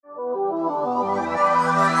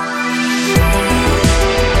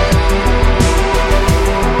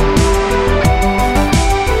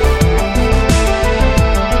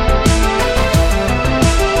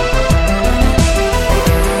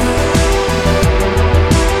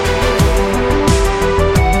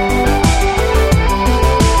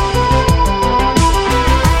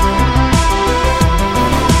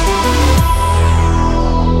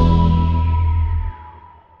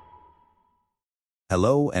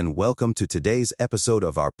Hello and welcome to today's episode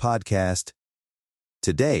of our podcast.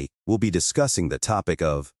 Today, we'll be discussing the topic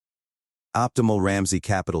of optimal Ramsey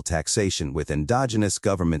capital taxation with endogenous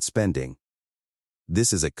government spending.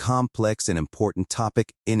 This is a complex and important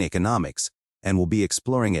topic in economics, and we'll be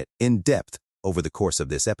exploring it in depth over the course of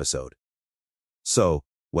this episode. So,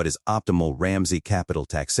 what is optimal Ramsey capital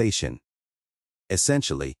taxation?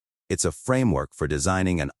 Essentially, it's a framework for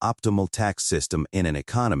designing an optimal tax system in an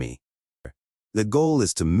economy. The goal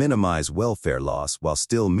is to minimize welfare loss while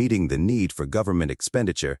still meeting the need for government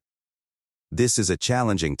expenditure. This is a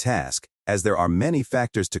challenging task, as there are many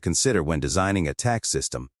factors to consider when designing a tax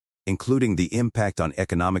system, including the impact on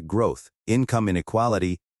economic growth, income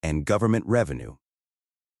inequality, and government revenue.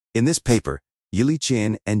 In this paper, Yili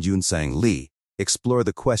Qian and Yunsang Li explore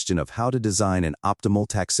the question of how to design an optimal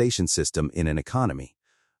taxation system in an economy,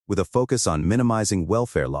 with a focus on minimizing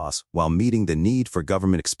welfare loss while meeting the need for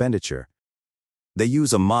government expenditure. They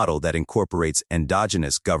use a model that incorporates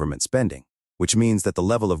endogenous government spending, which means that the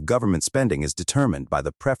level of government spending is determined by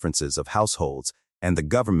the preferences of households and the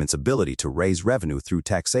government's ability to raise revenue through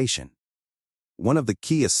taxation. One of the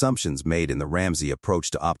key assumptions made in the Ramsey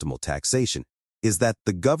approach to optimal taxation is that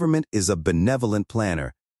the government is a benevolent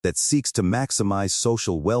planner that seeks to maximize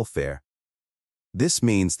social welfare. This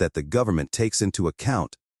means that the government takes into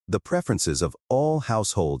account the preferences of all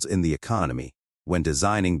households in the economy when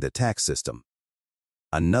designing the tax system.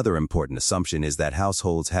 Another important assumption is that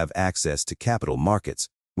households have access to capital markets,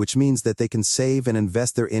 which means that they can save and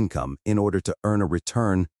invest their income in order to earn a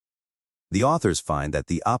return. The authors find that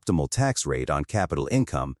the optimal tax rate on capital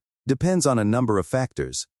income depends on a number of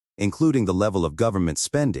factors, including the level of government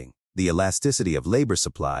spending, the elasticity of labor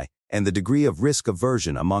supply, and the degree of risk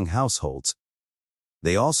aversion among households.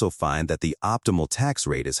 They also find that the optimal tax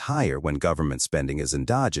rate is higher when government spending is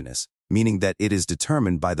endogenous, meaning that it is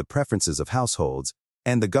determined by the preferences of households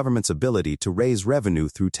and the government's ability to raise revenue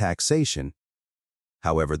through taxation.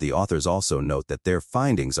 However, the authors also note that their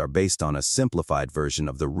findings are based on a simplified version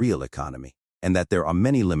of the real economy, and that there are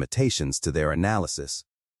many limitations to their analysis.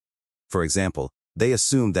 For example, they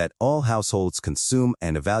assume that all households consume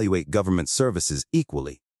and evaluate government services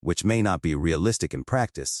equally, which may not be realistic in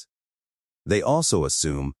practice. They also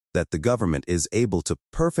assume that the government is able to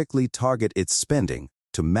perfectly target its spending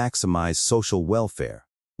to maximize social welfare,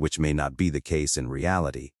 which may not be the case in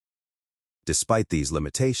reality. Despite these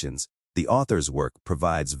limitations, the author's work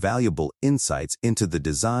provides valuable insights into the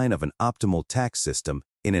design of an optimal tax system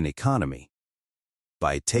in an economy.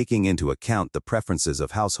 By taking into account the preferences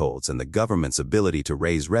of households and the government's ability to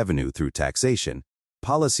raise revenue through taxation,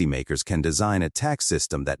 policymakers can design a tax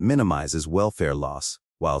system that minimizes welfare loss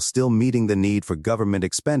while still meeting the need for government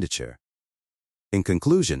expenditure. In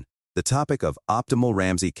conclusion, the topic of optimal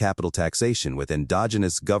Ramsey capital taxation with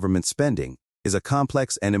endogenous government spending is a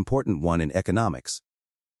complex and important one in economics.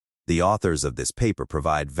 The authors of this paper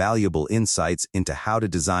provide valuable insights into how to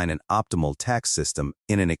design an optimal tax system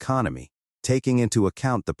in an economy, taking into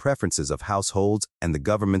account the preferences of households and the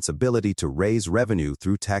government's ability to raise revenue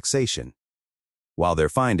through taxation. While their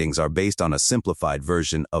findings are based on a simplified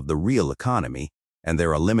version of the real economy, and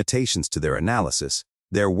there are limitations to their analysis,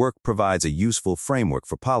 their work provides a useful framework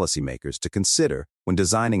for policymakers to consider when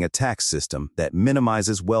designing a tax system that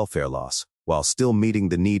minimizes welfare loss while still meeting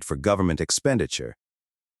the need for government expenditure.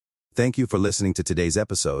 Thank you for listening to today's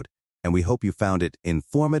episode, and we hope you found it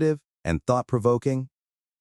informative and thought-provoking.